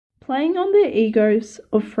Playing on the egos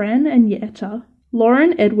of Fran and Yetta,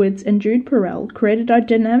 Lauren Edwards and Jude Perrell created a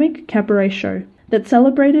dynamic cabaret show that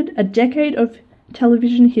celebrated a decade of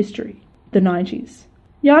television history, the 90s.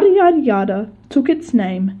 Yada Yada Yada took its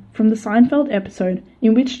name from the Seinfeld episode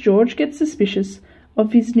in which George gets suspicious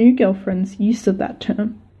of his new girlfriend's use of that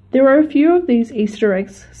term. There are a few of these Easter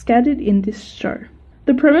eggs scattered in this show.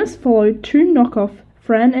 The premise followed two knockoff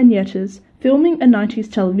Fran and Yettas filming a 90s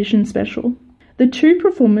television special. The two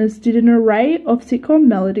performers did an array of sitcom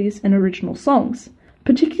melodies and original songs.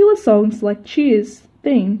 Particular songs like Cheers'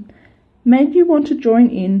 theme made you want to join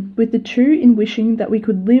in with the two in wishing that we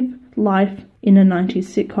could live life in a 90s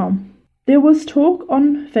sitcom. There was talk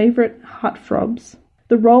on favourite heartthrobs,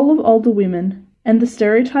 the role of older women, and the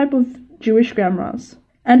stereotype of Jewish grandmas,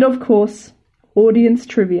 and of course, audience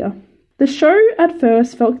trivia. The show at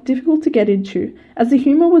first felt difficult to get into as the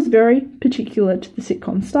humour was very particular to the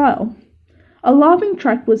sitcom style. A laughing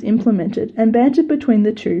track was implemented and banter between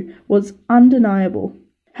the two was undeniable.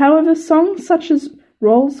 However, songs such as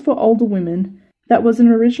Roles for Older Women, that was an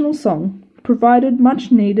original song, provided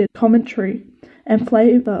much needed commentary and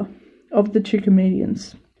flavour of the two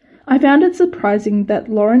comedians. I found it surprising that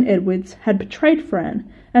Lauren Edwards had portrayed Fran,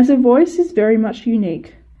 as her voice is very much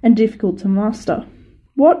unique and difficult to master.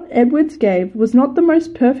 What Edwards gave was not the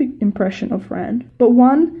most perfect impression of Fran, but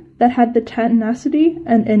one that had the tenacity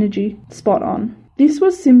and energy spot on. This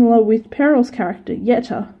was similar with Perrell's character,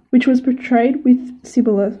 Yetta, which was portrayed with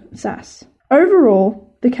similar sass.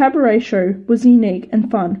 Overall, the cabaret show was unique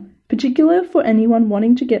and fun, particularly for anyone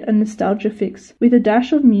wanting to get a nostalgia fix with a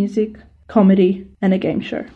dash of music, comedy, and a game show.